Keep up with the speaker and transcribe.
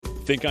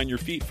Think on your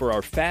feet for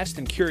our Fast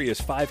and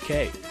Curious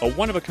 5K, a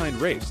one-of-a-kind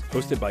race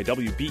hosted by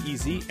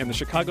WBEZ and the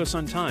Chicago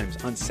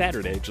Sun-Times on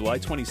Saturday, July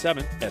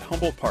 27th at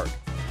Humboldt Park.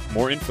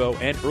 More info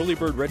and early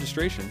bird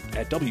registration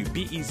at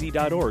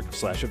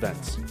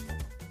wbez.org/events.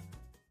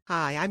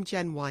 Hi, I'm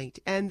Jen White,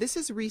 and this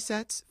is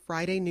Reset's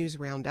Friday News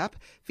Roundup,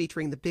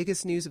 featuring the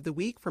biggest news of the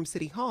week from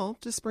City Hall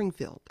to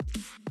Springfield.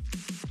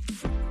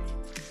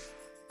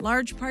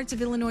 Large parts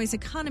of Illinois'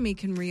 economy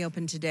can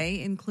reopen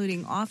today,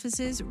 including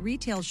offices,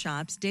 retail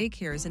shops,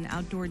 daycares, and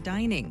outdoor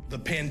dining. The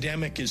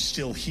pandemic is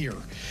still here.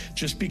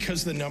 Just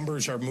because the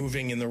numbers are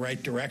moving in the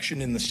right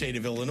direction in the state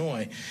of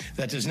Illinois,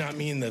 that does not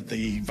mean that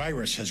the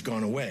virus has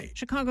gone away.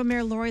 Chicago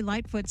Mayor Lori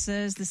Lightfoot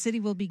says the city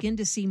will begin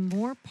to see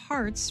more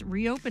parts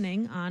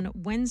reopening on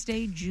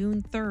Wednesday,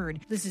 June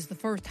 3rd. This is the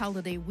first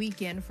holiday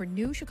weekend for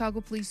new Chicago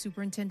Police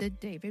Superintendent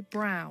David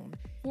Brown.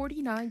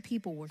 49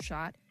 people were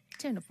shot,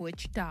 10 of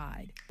which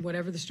died.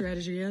 Whatever the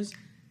strategy is,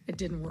 it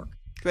didn't work.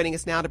 Joining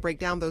us now to break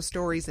down those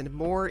stories and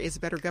more is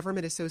Better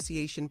Government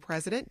Association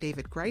President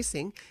David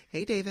Greising.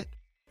 Hey, David.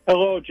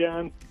 Hello,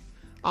 Jen.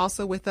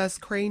 Also with us,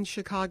 Crain's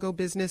Chicago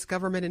Business,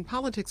 Government, and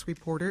Politics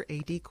reporter,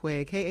 A.D.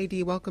 Quigg. Hey,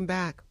 A.D., welcome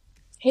back.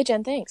 Hey,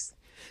 Jen, thanks.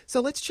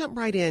 So let's jump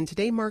right in.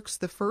 Today marks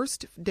the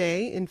first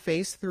day in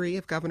Phase 3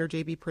 of Governor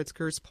J.B.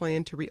 Pritzker's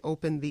plan to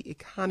reopen the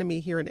economy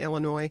here in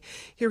Illinois.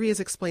 Here he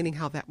is explaining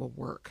how that will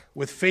work.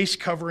 With face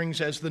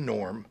coverings as the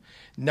norm,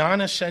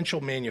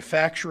 non-essential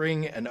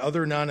manufacturing and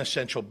other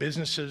non-essential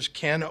businesses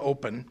can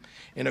open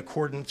in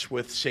accordance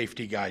with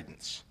safety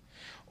guidance.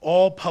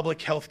 All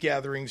public health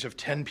gatherings of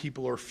 10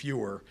 people or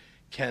fewer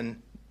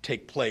can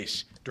take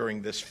place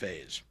during this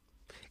phase.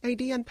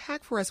 A.D.,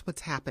 unpack for us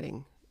what's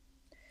happening.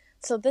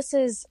 So this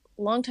is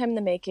a long time in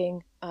the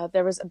making.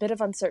 There was a bit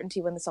of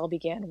uncertainty when this all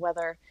began,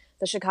 whether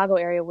the Chicago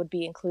area would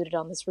be included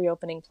on this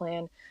reopening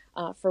plan.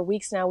 For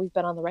weeks now, we've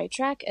been on the right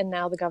track, and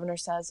now the governor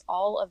says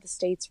all of the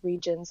state's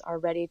regions are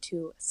ready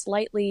to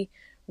slightly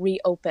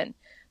reopen.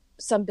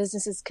 Some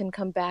businesses can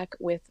come back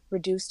with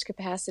reduced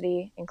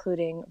capacity,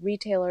 including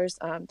retailers.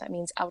 That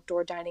means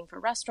outdoor dining for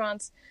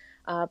restaurants.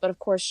 But of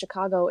course,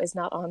 Chicago is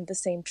not on the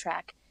same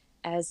track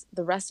as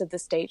the rest of the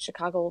state.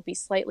 Chicago will be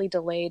slightly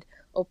delayed,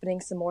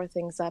 opening some more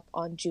things up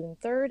on June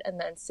 3rd, and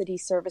then city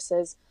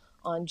services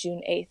on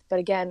June 8th. But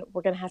again,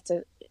 we're going to have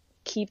to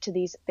keep to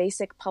these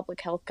basic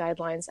public health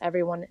guidelines.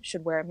 Everyone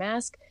should wear a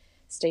mask,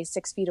 stay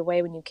 6 feet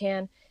away when you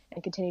can,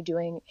 and continue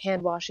doing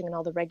hand washing and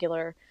all the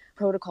regular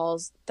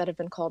protocols that have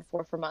been called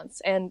for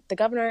months. And the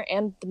governor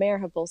and the mayor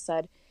have both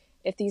said,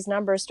 if these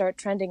numbers start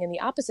trending in the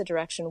opposite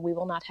direction, we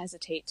will not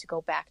hesitate to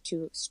go back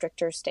to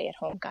stricter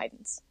stay-at-home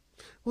guidance.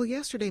 Well,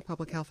 yesterday,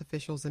 public health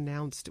officials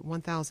announced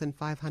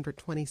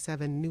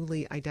 1,527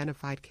 newly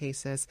identified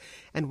cases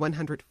and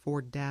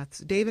 104 deaths.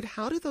 David,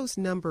 how do those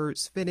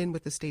numbers fit in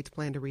with the state's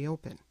plan to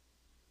reopen?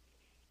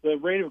 The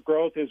rate of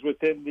growth is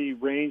within the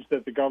range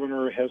that the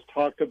governor has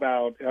talked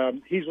about.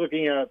 He's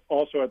looking at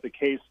also at the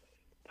case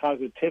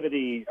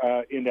positivity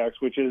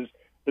index, which is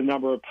the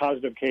number of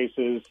positive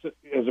cases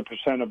as a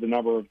percent of the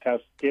number of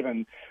tests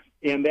given.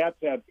 And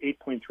that's at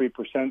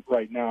 8.3%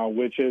 right now,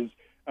 which is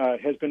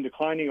has been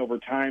declining over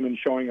time and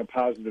showing a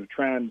positive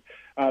trend.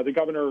 The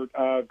governor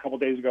a couple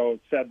days ago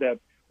said that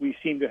we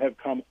seem to have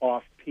come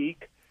off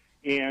peak,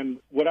 and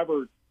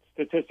whatever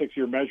statistics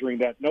you're measuring,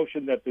 that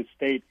notion that the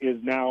state is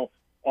now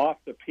off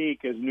the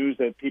peak is news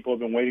that people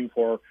have been waiting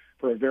for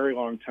a very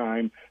long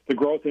time. The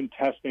growth in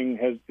testing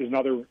is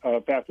another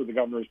factor the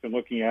governor has been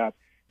looking at,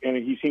 and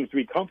he seems to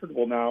be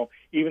comfortable now,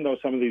 even though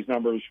some of these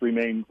numbers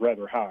remain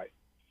rather high.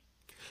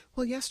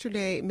 Well,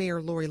 yesterday,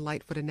 Mayor Lori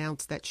Lightfoot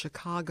announced that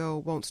Chicago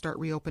won't start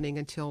reopening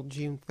until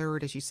June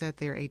 3rd, as you said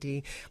there,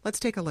 A.D. Let's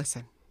take a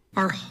listen.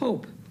 Our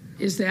hope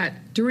is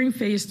that during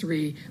Phase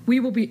 3, we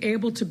will be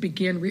able to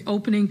begin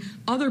reopening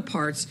other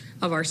parts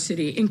of our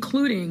city,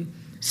 including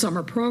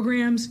summer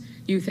programs,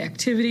 youth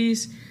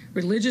activities,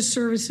 religious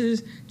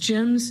services,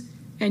 gyms,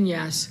 and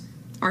yes,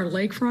 our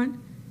lakefront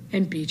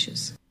and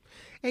beaches.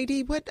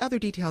 A.D., what other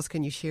details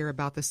can you share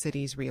about the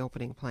city's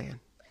reopening plan?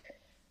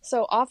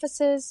 So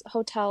offices,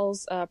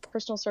 hotels,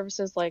 personal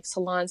services like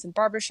salons and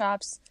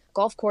barbershops,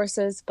 golf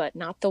courses, but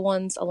not the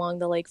ones along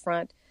the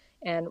lakefront,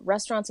 and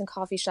restaurants and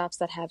coffee shops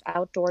that have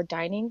outdoor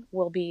dining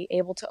will be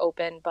able to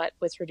open, but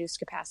with reduced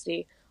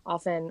capacity,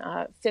 often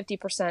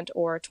 50%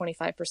 or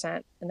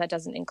 25%, and that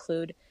doesn't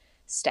include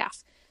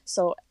staff.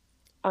 So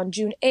on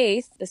June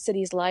 8th, the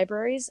city's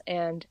libraries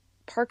and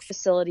park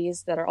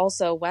facilities that are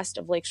also west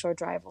of Lakeshore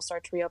Drive will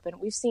start to reopen.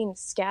 We've seen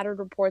scattered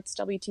reports.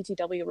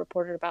 WTTW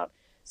reported about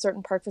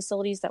certain park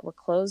facilities that were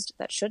closed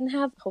that shouldn't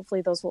have.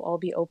 Hopefully those will all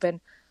be open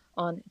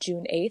on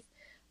June 8th.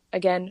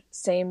 Again,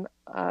 same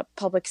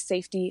public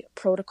safety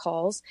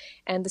protocols.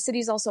 And the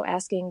city's also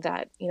asking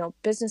that,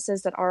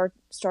 businesses that are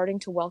starting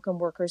to welcome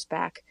workers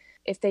back,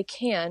 if they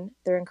can,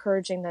 they're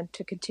encouraging them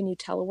to continue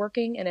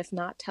teleworking. And if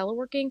not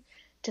teleworking,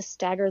 to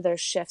stagger their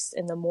shifts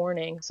in the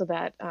morning so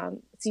that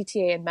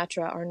CTA and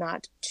Metra are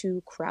not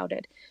too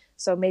crowded.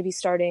 So maybe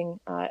starting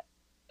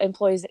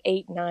employees at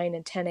 8, 9,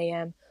 and 10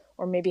 a.m.,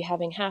 or maybe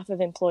having half of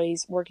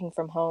employees working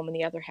from home and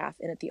the other half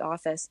in at the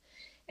office.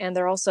 And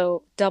they're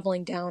also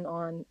doubling down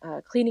on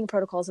cleaning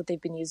protocols that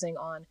they've been using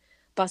on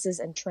buses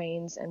and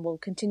trains, and will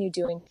continue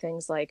doing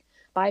things like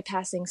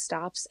bypassing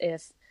stops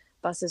if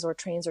buses or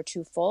trains are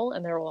too full.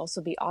 And there will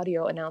also be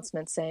audio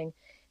announcements saying,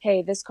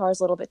 hey, this car is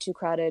a little bit too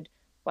crowded.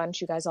 Why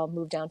don't you guys all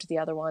move down to the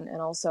other one?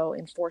 And also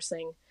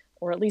enforcing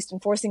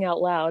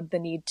out loud the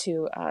need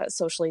to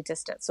socially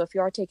distance. So if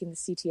you are taking the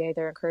CTA,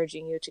 they're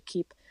encouraging you to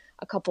keep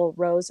a couple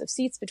rows of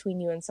seats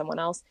between you and someone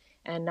else,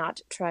 and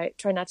try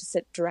not to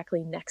sit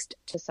directly next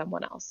to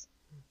someone else.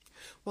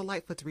 Well,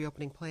 Lightfoot's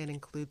reopening plan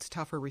includes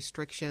tougher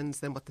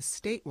restrictions than what the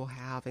state will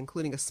have,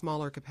 including a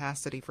smaller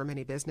capacity for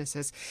many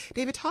businesses.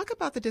 David, talk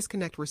about the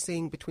disconnect we're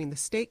seeing between the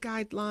state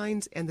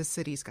guidelines and the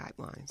city's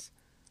guidelines.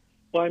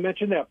 Well, I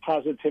mentioned that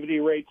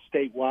positivity rate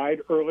statewide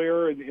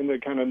earlier in the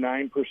kind of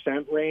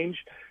 9% range.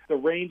 The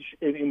range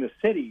in the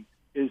city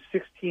is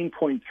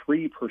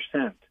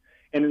 16.3%.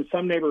 And in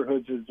some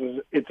neighborhoods,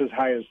 it's as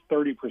high as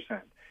 30%.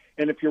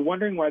 And if you're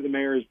wondering why the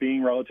mayor is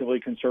being relatively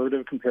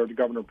conservative compared to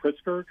Governor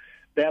Pritzker,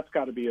 that's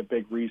got to be a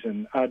big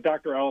reason.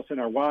 Dr. Allison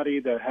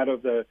Arwady, the head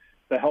of the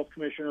health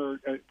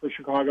commissioner for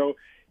Chicago,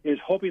 is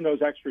hoping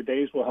those extra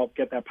days will help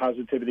get that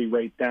positivity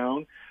rate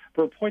down.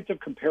 For points of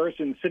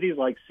comparison, cities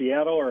like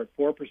Seattle are at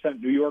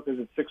 4%, New York is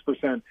at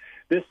 6%.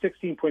 This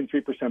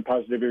 16.3%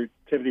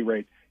 positivity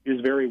rate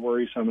is very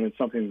worrisome, and it's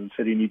something that the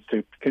city needs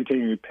to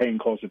continue paying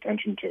close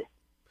attention to.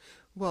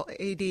 Well,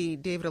 A.D.,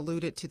 David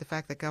alluded to the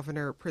fact that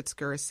Governor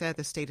Pritzker has said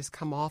the state has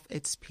come off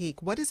its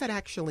peak. What does that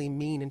actually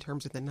mean in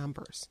terms of the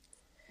numbers?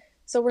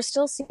 So we're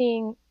still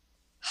seeing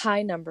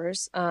high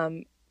numbers,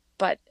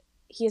 but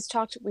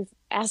we've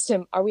asked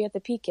him, are we at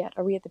the peak yet?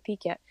 Are we at the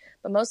peak yet?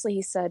 But mostly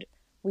he said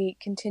we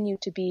continue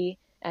to be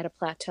at a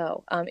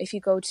plateau. If you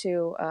go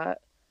to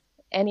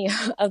any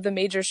of the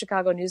major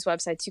Chicago news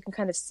websites, you can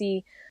kind of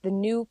see the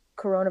new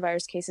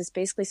coronavirus cases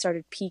basically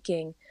started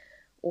peaking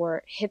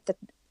or hit the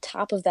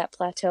top of that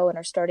plateau and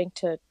are starting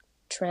to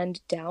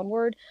trend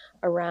downward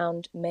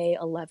around May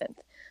 11th.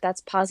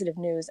 That's positive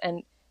news.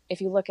 And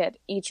if you look at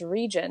each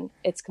region,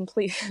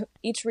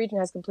 each region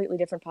has completely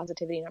different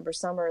positivity numbers.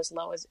 Some are as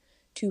low as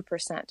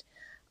 2%.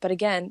 But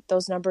again,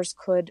 those numbers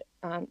could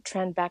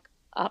trend back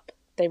up.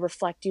 They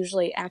reflect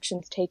usually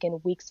actions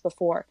taken weeks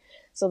before.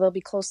 So they'll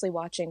be closely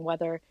watching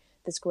whether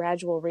this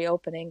gradual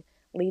reopening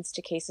leads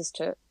to cases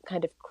to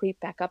kind of creep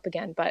back up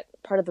again. But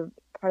part of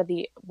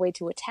the way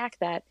to attack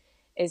that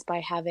is by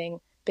having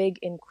big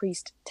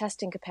increased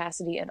testing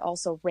capacity and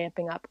also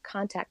ramping up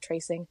contact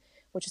tracing,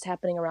 which is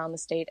happening around the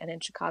state and in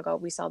Chicago.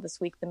 We saw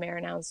this week the mayor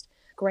announced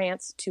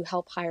grants to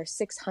help hire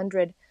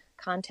 600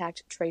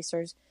 contact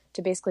tracers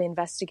to basically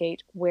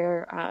investigate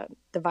where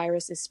the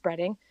virus is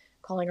spreading,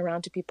 calling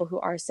around to people who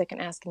are sick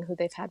and asking who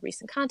they've had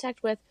recent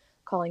contact with,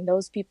 calling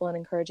those people and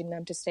encouraging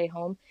them to stay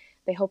home.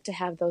 They hope to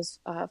have those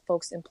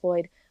folks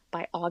employed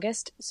by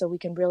August so we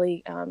can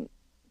really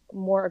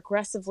more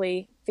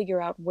aggressively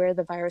figure out where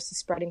the virus is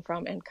spreading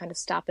from and kind of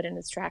stop it in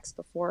its tracks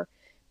before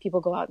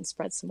people go out and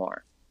spread some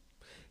more.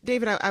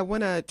 David, I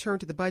want to turn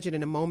to the budget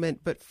in a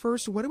moment, but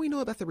first, what do we know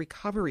about the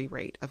recovery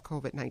rate of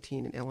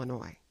COVID-19 in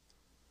Illinois?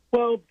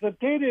 Well, the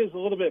data is a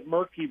little bit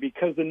murky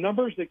because the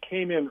numbers that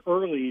came in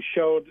early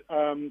showed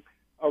a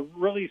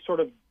really sort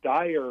of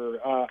dire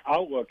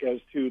outlook as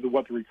to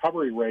what the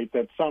recovery rate,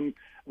 that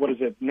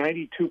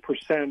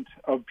 92%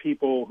 of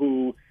people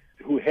who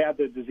had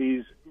the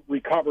disease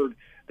recovered.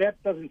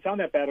 That doesn't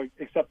sound that bad,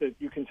 except that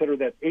you consider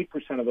that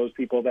 8% of those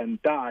people then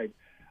died.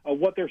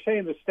 What they're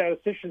saying, the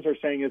statisticians are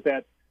saying, is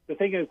that the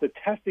thing is the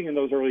testing in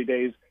those early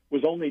days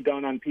was only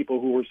done on people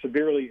who were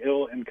severely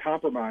ill and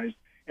compromised.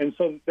 And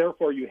so,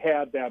 therefore, you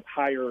had that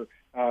higher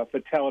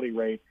fatality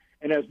rate.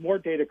 And as more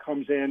data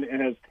comes in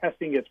and as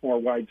testing gets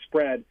more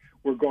widespread,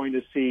 we're going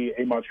to see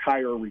a much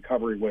higher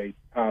recovery rate.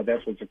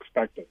 That's what's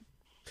expected.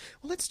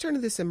 Well, let's turn to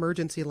this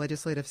emergency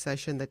legislative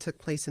session that took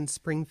place in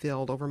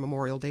Springfield over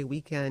Memorial Day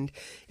weekend.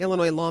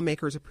 Illinois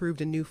lawmakers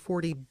approved a new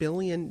 $40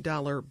 billion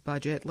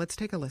budget. Let's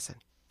take a listen.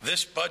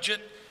 This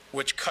budget,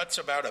 which cuts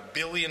about $1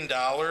 billion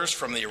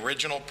from the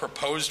original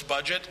proposed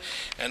budget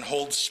and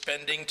holds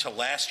spending to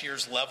last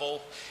year's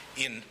level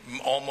in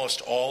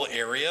almost all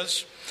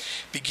areas,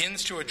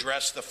 begins to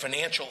address the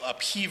financial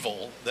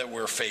upheaval that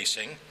we're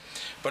facing,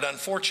 but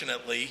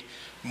unfortunately,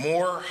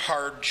 more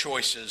hard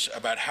choices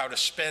about how to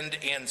spend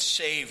and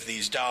save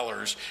these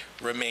dollars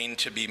remain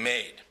to be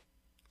made.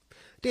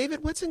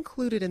 David, what's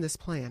included in this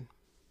plan?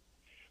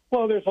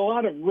 Well, there's a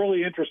lot of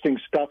really interesting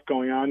stuff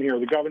going on here.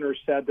 The governor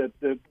said that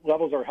the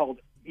levels are held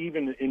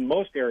even in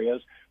most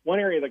areas. One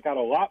area that got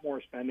a lot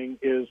more spending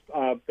is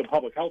the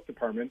public health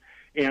department,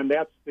 and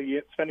that's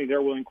the spending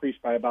there will increase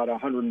by about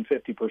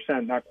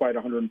 150%, not quite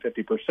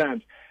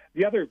 150%.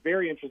 The other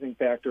very interesting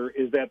factor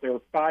is that there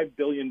are $5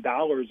 billion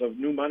of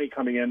new money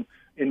coming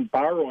in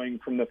borrowing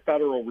from the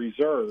Federal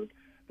Reserve.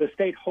 The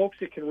state hopes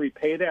it can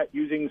repay that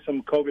using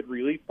some COVID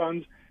relief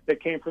funds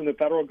that came from the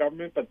federal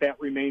government, but that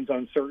remains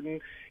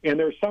uncertain. And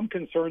there's some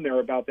concern there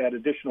about that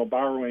additional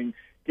borrowing,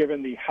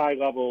 given the high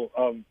level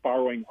of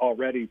borrowing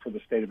already for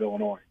the state of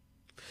Illinois.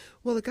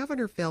 Well, the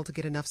governor failed to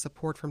get enough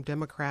support from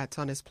Democrats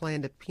on his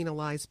plan to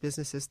penalize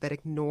businesses that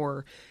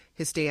ignore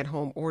his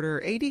stay-at-home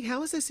order. AD,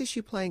 how is this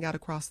issue playing out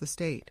across the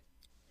state?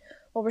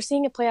 Well, we're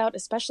seeing it play out,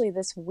 especially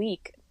this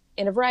week,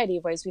 in a variety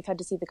of ways. We've had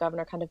to see the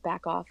governor kind of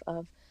back off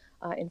of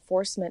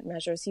enforcement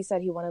measures. He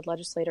said he wanted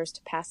legislators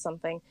to pass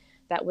something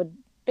that would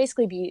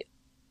basically be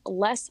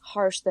less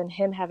harsh than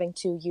him having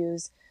to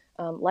use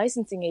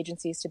licensing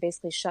agencies to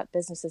basically shut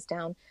businesses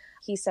down.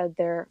 He said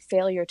their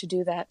failure to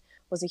do that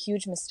was a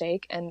huge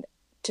mistake, and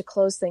to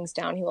close things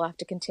down, he will have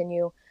to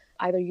continue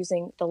either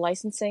using the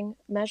licensing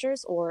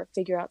measures or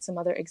figure out some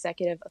other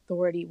executive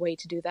authority way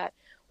to do that.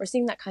 We're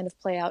seeing that kind of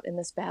play out in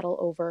this battle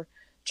over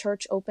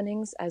church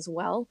openings as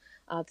well.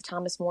 The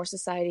Thomas More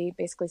Society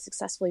basically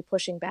successfully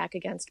pushing back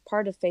against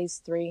part of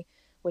Phase 3,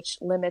 which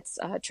limits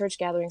church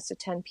gatherings to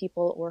 10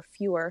 people or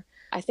fewer.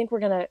 I think we're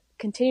going to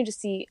continue to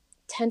see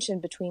tension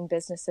between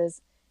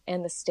businesses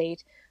and the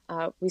state.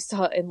 We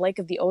saw in Lake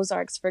of the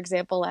Ozarks, for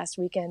example, last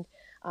weekend,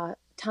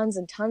 tons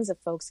and tons of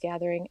folks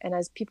gathering. And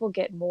as people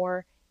get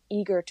more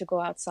eager to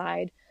go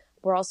outside,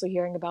 we're also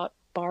hearing about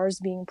bars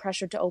being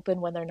pressured to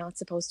open when they're not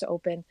supposed to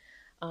open.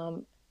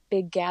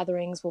 Big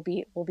gatherings will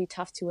be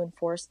tough to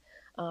enforce.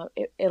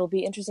 It'll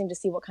be interesting to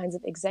see what kinds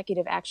of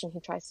executive action he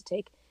tries to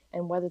take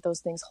and whether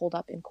those things hold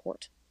up in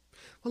court.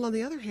 Well, on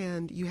the other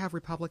hand, you have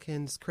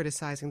Republicans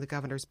criticizing the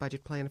governor's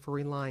budget plan for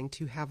relying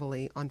too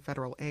heavily on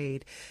federal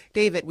aid.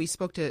 David, we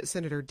spoke to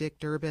Senator Dick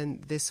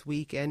Durbin this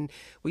week, and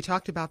we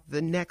talked about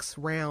the next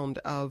round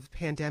of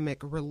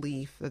pandemic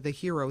relief, the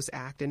HEROES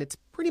Act, and it's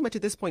pretty much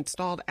at this point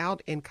stalled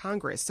out in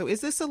Congress. So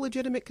is this a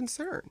legitimate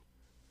concern?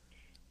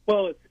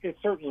 Well, it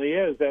certainly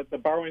is. That the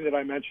borrowing that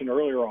I mentioned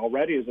earlier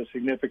already is a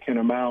significant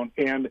amount.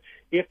 And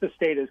if the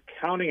state is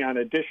counting on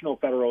additional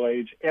federal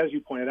aid, as you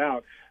pointed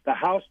out, the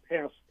House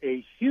passed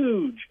a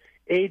huge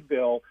aid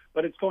bill,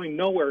 but it's going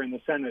nowhere in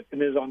the Senate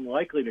and is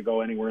unlikely to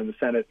go anywhere in the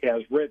Senate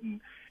as written.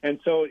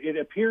 And so it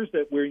appears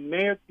that we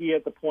may be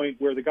at the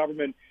point where the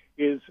government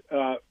is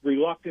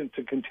reluctant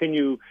to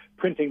continue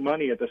printing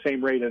money at the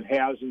same rate it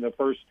has in the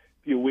first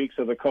few weeks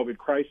of the COVID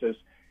crisis.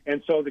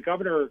 And so the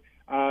governor,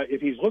 if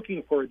he's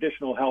looking for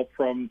additional help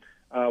from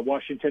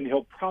Washington,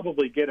 he'll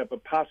probably get it,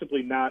 but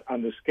possibly not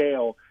on the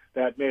scale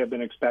that may have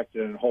been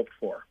expected and hoped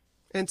for.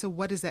 And so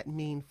what does that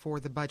mean for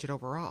the budget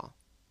overall?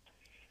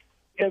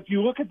 If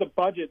you look at the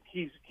budget,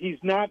 he's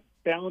not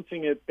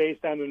balancing it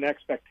based on an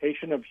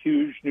expectation of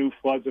huge new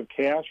floods of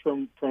cash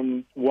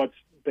from what's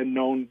been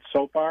known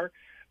so far,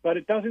 but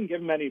it doesn't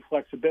give him any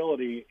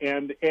flexibility.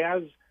 And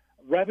as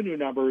revenue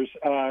numbers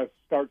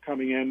start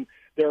coming in,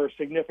 there are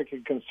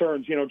significant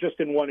concerns. You know, just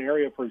in one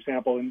area, for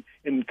example,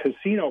 in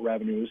casino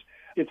revenues,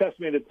 it's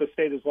estimated the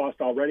state has lost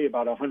already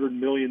about $100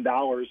 million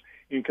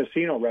in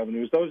casino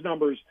revenues. Those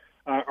numbers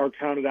are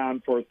counted on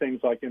for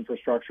things like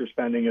infrastructure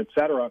spending, et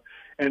cetera.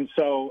 And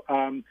so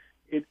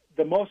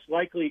the most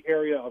likely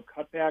area of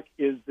cutback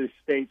is the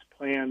state's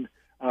planned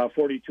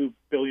 $42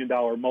 billion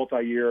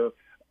multi-year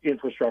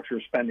infrastructure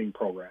spending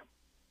program.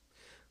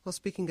 Well,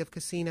 speaking of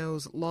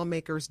casinos,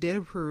 lawmakers did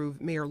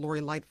approve Mayor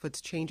Lori Lightfoot's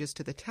changes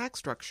to the tax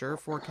structure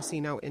for a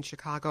casino in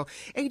Chicago.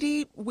 AD,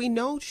 we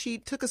know she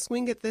took a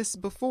swing at this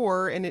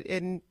before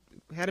and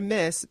had a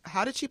miss.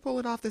 How did she pull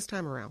it off this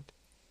time around?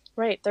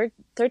 Right.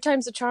 Third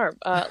time's a charm.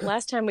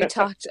 Last time we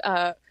talked,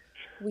 I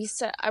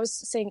was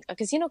saying a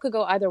casino could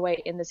go either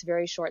way in this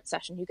very short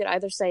session. You could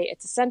either say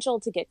it's essential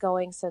to get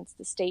going since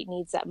the state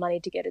needs that money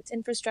to get its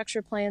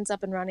infrastructure plans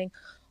up and running,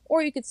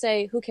 or you could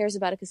say who cares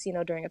about a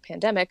casino during a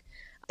pandemic.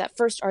 That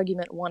first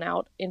argument won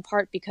out in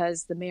part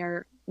because the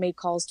mayor made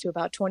calls to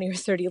about 20 or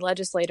 30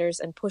 legislators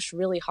and pushed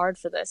really hard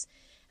for this,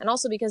 and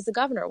also because the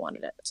governor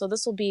wanted it. So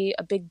this will be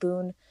a big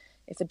boon,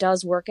 if it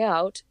does work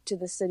out, to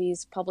the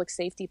city's public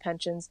safety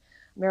pensions.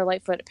 Mayor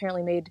Lightfoot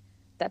apparently made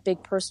that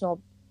big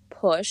personal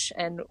push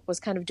and was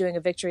kind of doing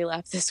a victory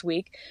lap this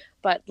week.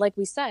 But like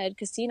we said,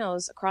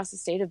 casinos across the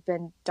state have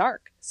been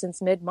dark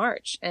since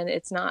mid-March, and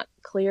it's not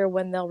clear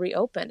when they'll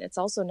reopen. It's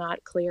also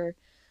not clear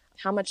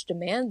how much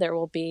demand there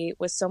will be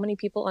with so many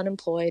people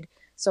unemployed,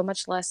 so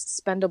much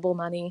less spendable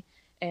money,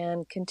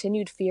 and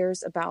continued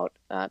fears about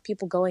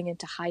people going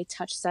into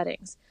high-touch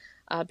settings.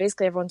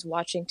 Basically, everyone's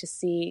watching to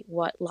see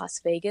what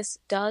Las Vegas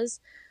does.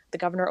 The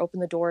governor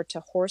opened the door to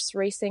horse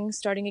racing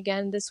starting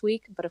again this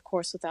week, but of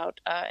course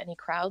without any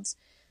crowds.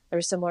 There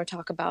was similar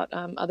talk about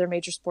other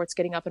major sports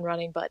getting up and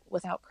running, but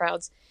without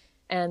crowds.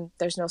 And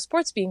there's no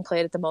sports being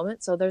played at the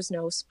moment, so there's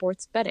no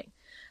sports betting.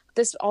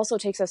 This also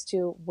takes us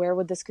to where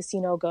would this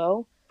casino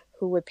go?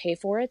 Who would pay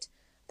for it?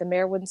 The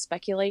mayor wouldn't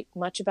speculate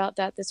much about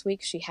that this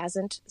week. She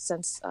hasn't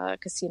since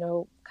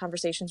casino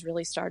conversations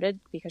really started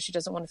because she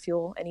doesn't want to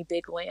fuel any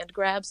big land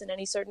grabs in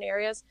any certain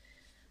areas.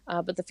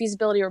 But the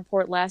feasibility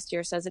report last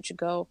year says it should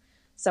go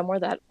somewhere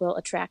that will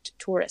attract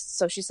tourists.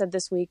 So she said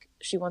this week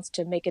she wants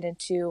to make it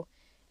into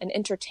an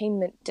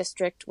entertainment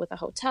district with a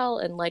hotel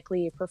and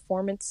likely a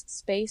performance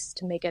space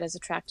to make it as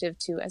attractive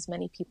to as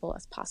many people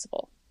as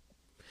possible.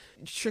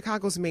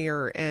 Chicago's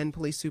mayor and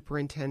police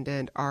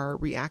superintendent are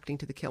reacting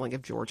to the killing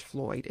of George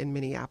Floyd in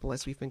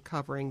Minneapolis. We've been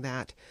covering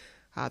that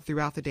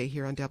throughout the day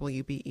here on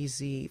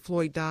WBEZ.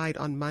 Floyd died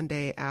on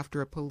Monday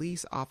after a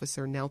police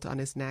officer knelt on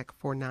his neck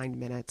for 9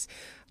 minutes.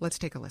 Let's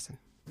take a listen.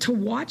 To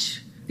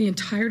watch the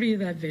entirety of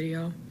that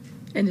video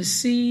and to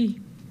see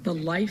the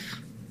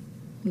life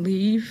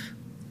leave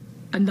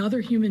another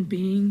human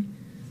being,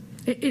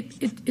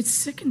 it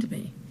sickened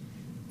me.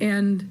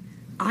 And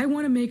I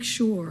want to make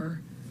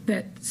sure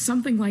that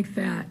something like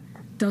that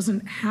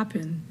doesn't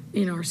happen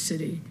in our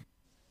city.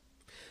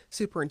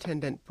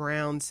 Superintendent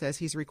Brown says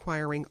he's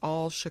requiring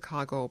all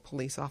Chicago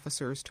police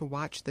officers to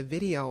watch the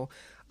video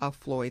of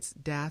Floyd's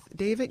death.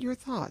 David, your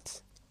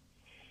thoughts?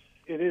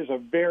 It is a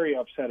very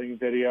upsetting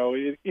video.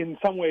 In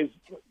some ways,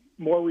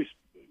 more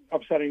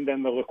upsetting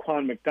than the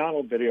Laquan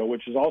McDonald video,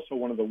 which is also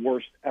one of the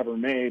worst ever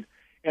made.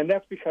 And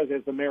that's because,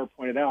 as the mayor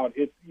pointed out,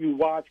 you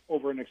watch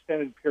over an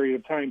extended period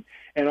of time,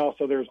 and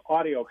also there's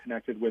audio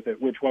connected with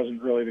it, which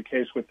wasn't really the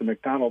case with the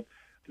McDonald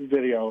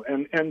video.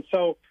 And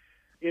so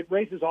it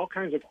raises all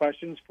kinds of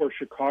questions for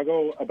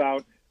Chicago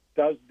about,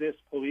 does this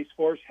police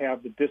force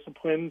have the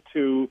discipline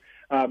to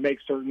make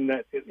certain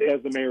that,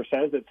 as the mayor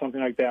says, that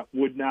something like that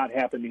would not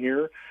happen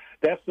here?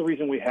 That's the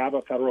reason we have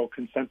a federal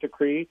consent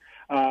decree.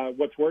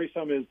 What's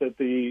worrisome is that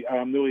the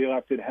newly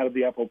elected head of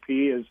the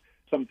FOP is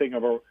something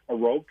of a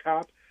rogue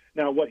cop.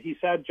 Now, what he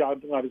said,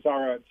 John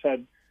Lavizara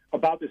said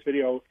about this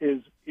video,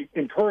 is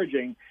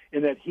encouraging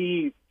in that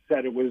he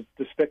said it was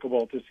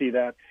despicable to see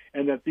that,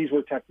 and that these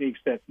were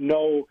techniques that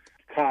no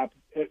cop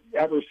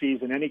ever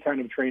sees in any kind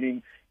of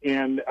training,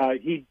 and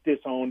he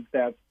disowned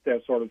that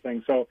sort of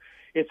thing. So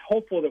it's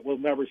hopeful that we'll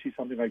never see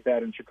something like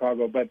that in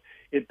Chicago, but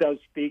it does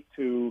speak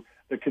to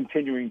the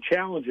continuing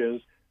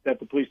challenges that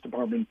the police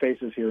department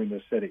faces here in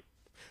this city.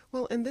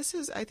 Well, and this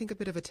is, I think, a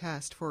bit of a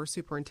test for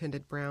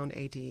Superintendent Brown,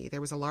 AD.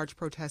 There was a large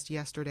protest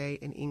yesterday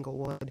in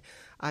Inglewood.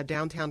 A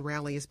downtown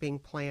rally is being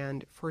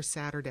planned for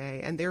Saturday,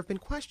 and there have been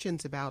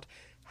questions about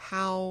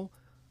how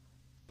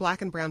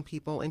Black and brown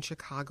people in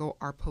Chicago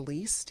are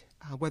policed,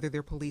 whether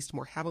they're policed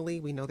more heavily.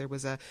 We know there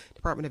was a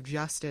Department of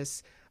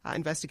Justice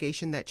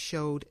investigation that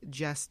showed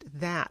just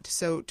that.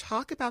 So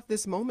talk about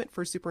this moment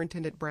for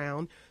Superintendent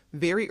Brown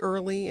very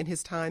early in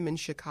his time in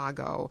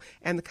Chicago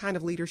and the kind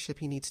of leadership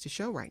he needs to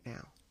show right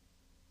now.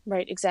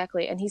 Right,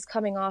 exactly. And he's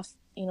coming off,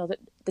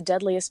 the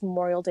deadliest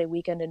Memorial Day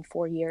weekend in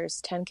 4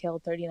 years, 10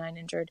 killed, 39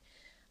 injured.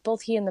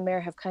 Both he and the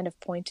mayor have kind of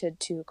pointed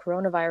to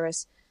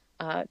coronavirus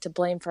to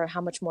blame for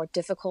how much more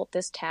difficult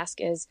this task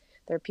is.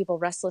 There are people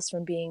restless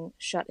from being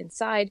shut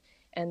inside,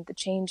 and the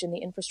change in the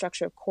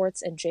infrastructure of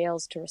courts and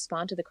jails to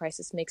respond to the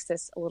crisis makes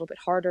this a little bit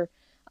harder.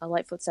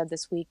 Lightfoot said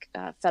this week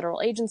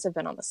federal agents have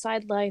been on the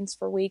sidelines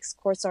for weeks.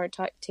 Courts aren't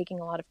taking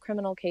a lot of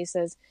criminal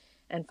cases,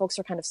 and folks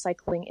are kind of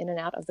cycling in and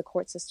out of the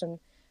court system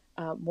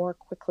more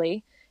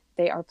quickly.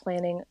 They are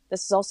planning,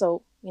 this is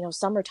also,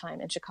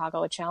 summertime in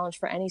Chicago, a challenge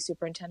for any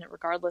superintendent,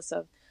 regardless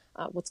of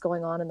what's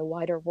going on in the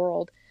wider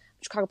world.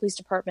 Chicago Police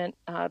Department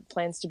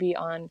plans to be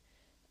on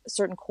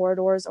certain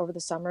corridors over the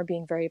summer,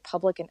 being very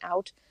public and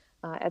out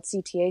at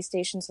CTA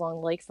stations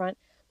along the lakefront.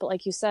 But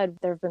like you said,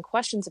 there have been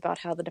questions about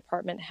how the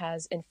department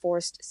has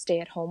enforced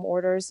stay-at-home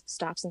orders,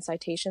 stops, and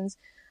citations.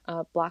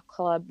 Block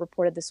Club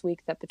reported this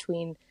week that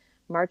between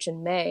March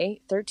and May,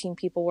 13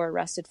 people were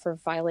arrested for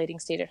violating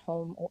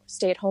stay-at-home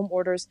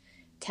orders.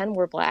 10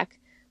 were Black,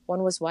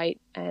 1 was white,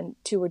 and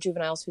 2 were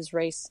juveniles whose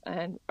race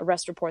and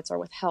arrest reports are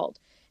withheld.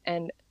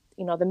 And,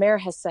 the mayor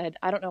has said,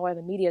 I don't know why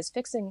the media is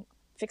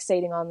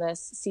fixating on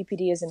this.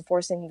 CPD is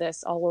enforcing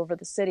this all over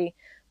the city,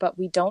 but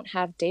we don't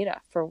have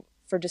data for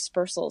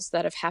dispersals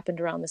that have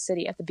happened around the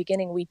city. At the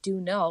beginning, we do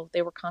know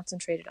they were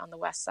concentrated on the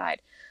west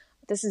side.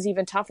 This is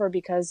even tougher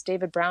because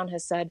David Brown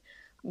has said,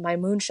 my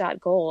moonshot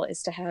goal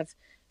is to have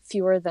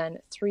fewer than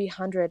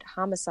 300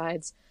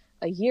 homicides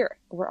a year.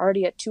 We're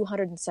already at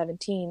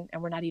 217,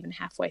 and we're not even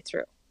halfway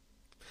through.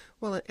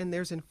 Well, and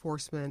there's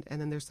enforcement, and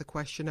then there's the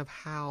question of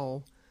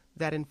how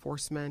that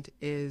enforcement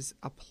is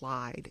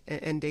applied.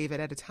 And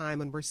David, at a time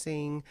when we're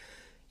seeing,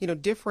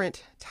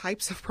 different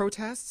types of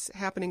protests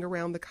happening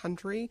around the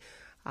country,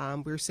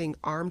 we're seeing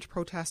armed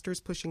protesters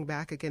pushing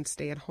back against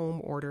stay-at-home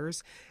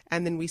orders,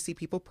 and then we see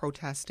people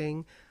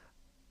protesting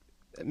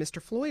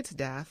Mr. Floyd's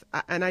death.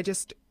 And I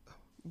just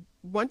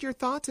want your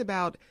thoughts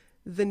about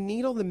the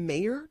needle the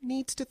mayor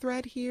needs to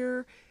thread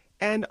here,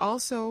 and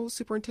also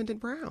Superintendent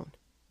Brown.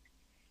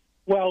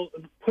 Well,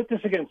 put this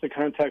against the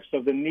context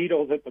of the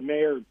needle that the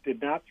mayor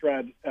did not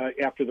thread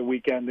after the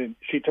weekend, and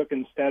she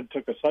instead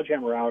took a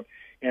sledgehammer out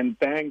and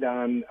banged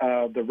on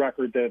the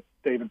record that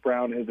David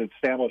Brown has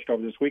established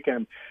over this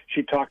weekend.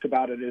 She talked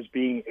about it as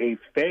being a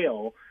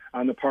fail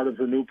on the part of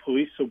her new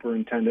police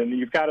superintendent. And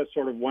you've got to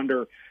sort of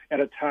wonder, at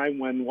a time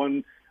when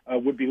one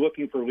would be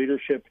looking for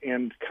leadership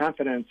and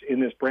confidence in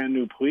this brand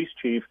new police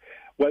chief,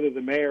 whether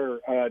the mayor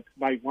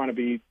might want to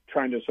be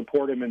trying to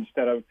support him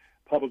instead of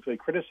publicly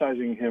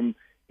criticizing him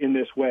in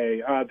this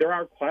way. There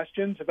are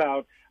questions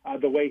about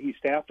the way he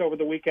staffed over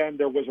the weekend.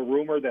 There was a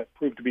rumor that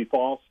proved to be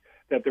false,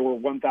 that there were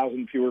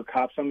 1,000 fewer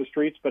cops on the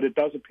streets, but it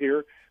does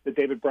appear that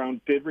David Brown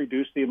did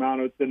reduce the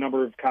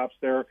number of cops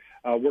there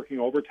working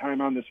overtime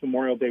on this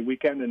Memorial Day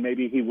weekend, and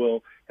maybe he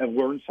will have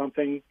learned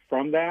something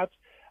from that.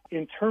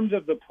 In terms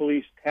of the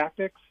police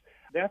tactics,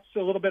 that's a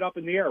little bit up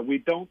in the air. We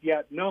don't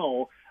yet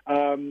know.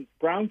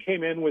 Brown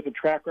came in with a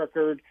track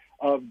record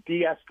of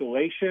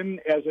de-escalation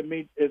as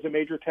a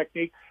major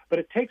technique, but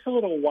it takes a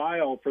little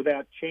while for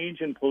that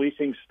change in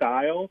policing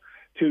style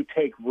to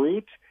take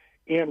root.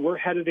 And we're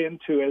headed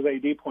into, as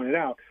AD pointed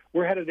out,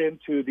 we're headed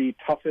into the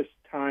toughest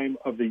time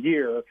of the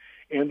year.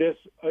 And this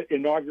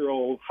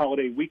inaugural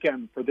holiday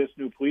weekend for this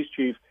new police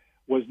chief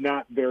was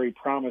not very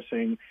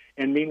promising.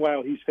 And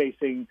meanwhile, he's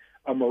facing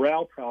a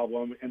morale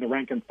problem in the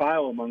rank and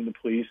file among the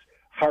police,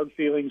 hard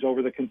feelings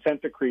over the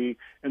consent decree,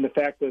 and the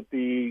fact that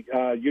the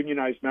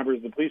unionized members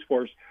of the police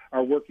force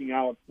are working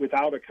out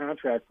without a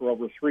contract for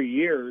over 3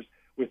 years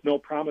with no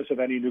promise of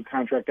any new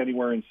contract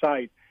anywhere in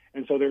sight.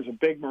 And so there's a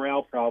big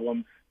morale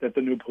problem that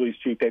the new police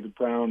chief, David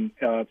Brown,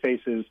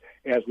 faces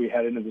as we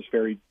head into this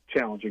very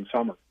challenging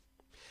summer.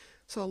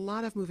 So a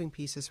lot of moving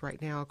pieces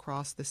right now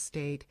across the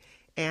state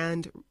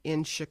and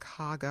in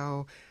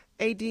Chicago.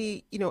 AD,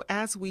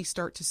 as we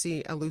start to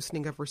see a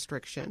loosening of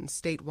restrictions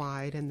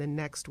statewide and then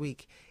next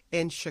week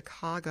in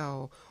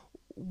Chicago,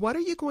 what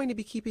are you going to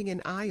be keeping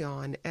an eye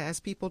on as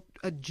people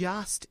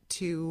adjust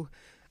to,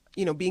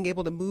 being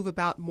able to move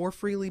about more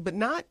freely, but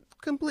not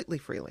completely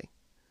freely?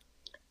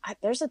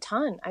 There's a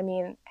ton. I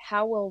mean,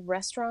 how will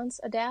restaurants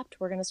adapt?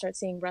 We're going to start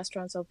seeing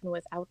restaurants open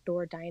with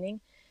outdoor dining.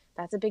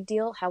 That's a big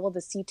deal. How will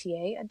the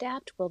CTA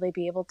adapt? Will they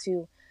be able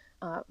to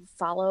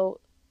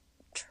follow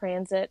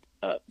transit,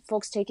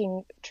 folks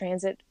taking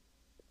transit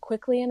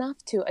quickly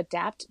enough to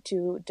adapt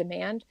to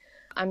demand?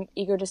 I'm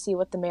eager to see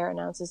what the mayor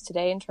announces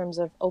today in terms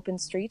of open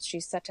streets.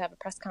 She's set to have a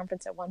press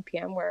conference at 1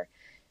 p.m. where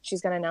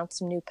she's going to announce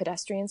some new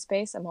pedestrian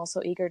space. I'm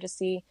also eager to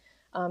see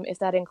if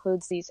that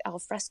includes these al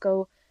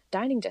fresco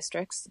dining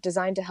districts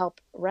designed to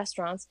help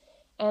restaurants.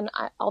 And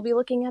I'll be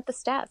looking at the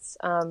stats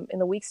in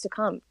the weeks to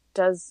come.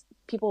 Does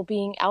people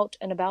being out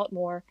and about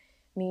more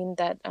mean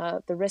that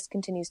the risk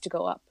continues to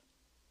go up?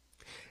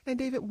 And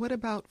David, what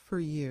about for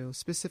you,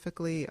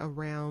 specifically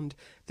around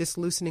this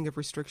loosening of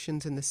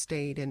restrictions in the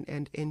state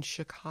and in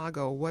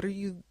Chicago? What are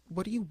you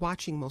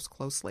watching most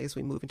closely as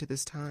we move into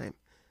this time?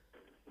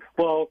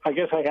 Well, I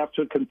guess I have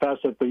to confess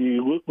that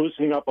the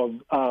loosening up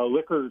of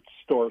liquor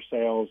store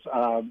sales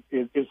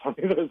is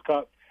something that has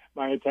caught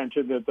my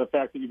attention, that the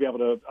fact that you'd be able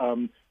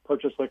to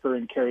purchase liquor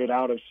and carry it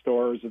out of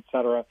stores, et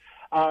cetera.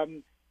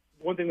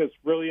 One thing that's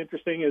really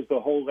interesting is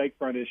the whole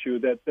lakefront issue,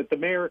 that the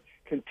mayor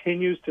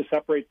continues to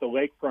separate the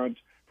lakefront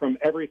from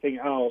everything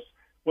else,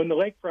 when the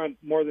lakefront,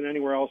 more than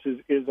anywhere else,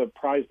 is a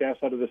prized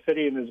asset of the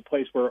city and is a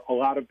place where a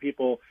lot of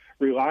people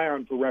rely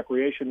on for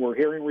recreation. We're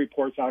hearing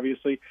reports,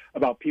 obviously,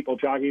 about people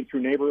jogging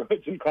through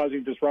neighborhoods and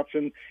causing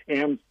disruption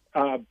and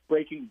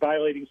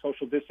violating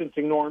social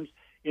distancing norms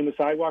in the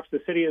sidewalks.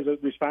 The city has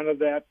responded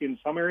to that in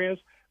some areas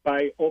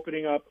by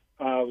opening up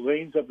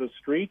lanes of the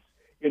streets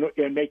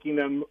and making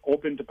them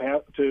open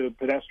to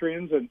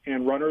pedestrians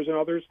and runners and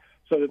others,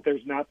 so that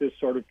there's not this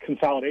sort of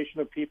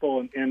consolidation of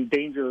people and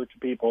danger to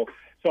people.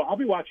 So I'll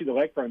be watching the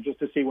lakefront just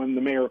to see when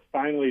the mayor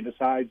finally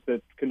decides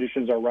that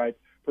conditions are right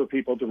for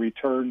people to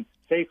return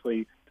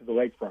safely to the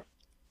lakefront.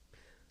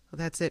 Well,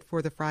 that's it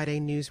for the Friday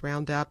News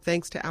Roundup.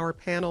 Thanks to our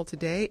panel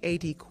today,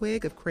 A.D.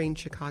 Quigg of Crane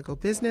Chicago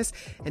Business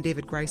and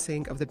David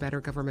Greising of the Better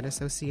Government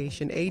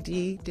Association.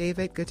 A.D.,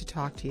 David, good to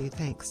talk to you.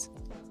 Thanks.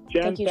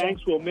 Jen, Thank you,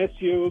 thanks. Jen. We'll miss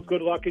you.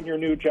 Good luck in your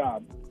new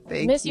job.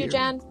 Miss you,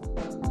 Jen.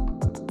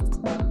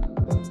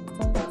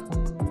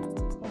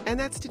 And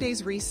that's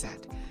today's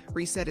Reset.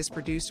 Reset is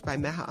produced by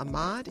Meha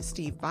Ahmad,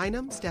 Steve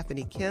Bynum,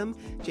 Stephanie Kim,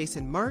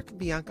 Jason Mark,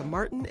 Bianca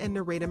Martin, and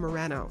Nareda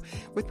Moreno,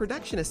 with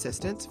production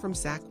assistance from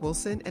Zach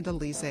Wilson and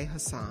Elise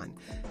Hassan.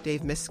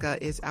 Dave Miska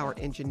is our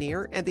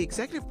engineer, and the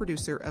executive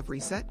producer of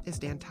Reset is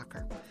Dan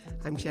Tucker.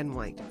 I'm Jen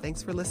White.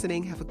 Thanks for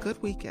listening. Have a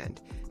good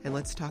weekend, and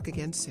let's talk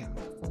again soon.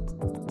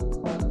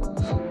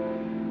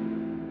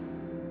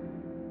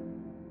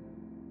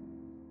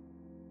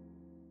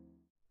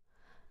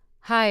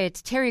 Hi,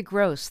 it's Terry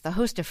Gross, the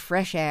host of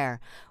Fresh Air.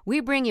 We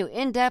bring you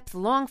in-depth,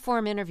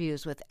 long-form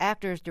interviews with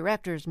actors,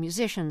 directors,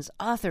 musicians,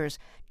 authors,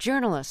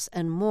 journalists,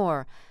 and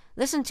more.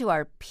 Listen to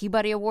our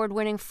Peabody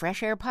Award-winning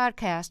Fresh Air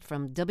podcast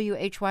from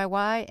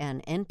WHYY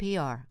and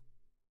NPR.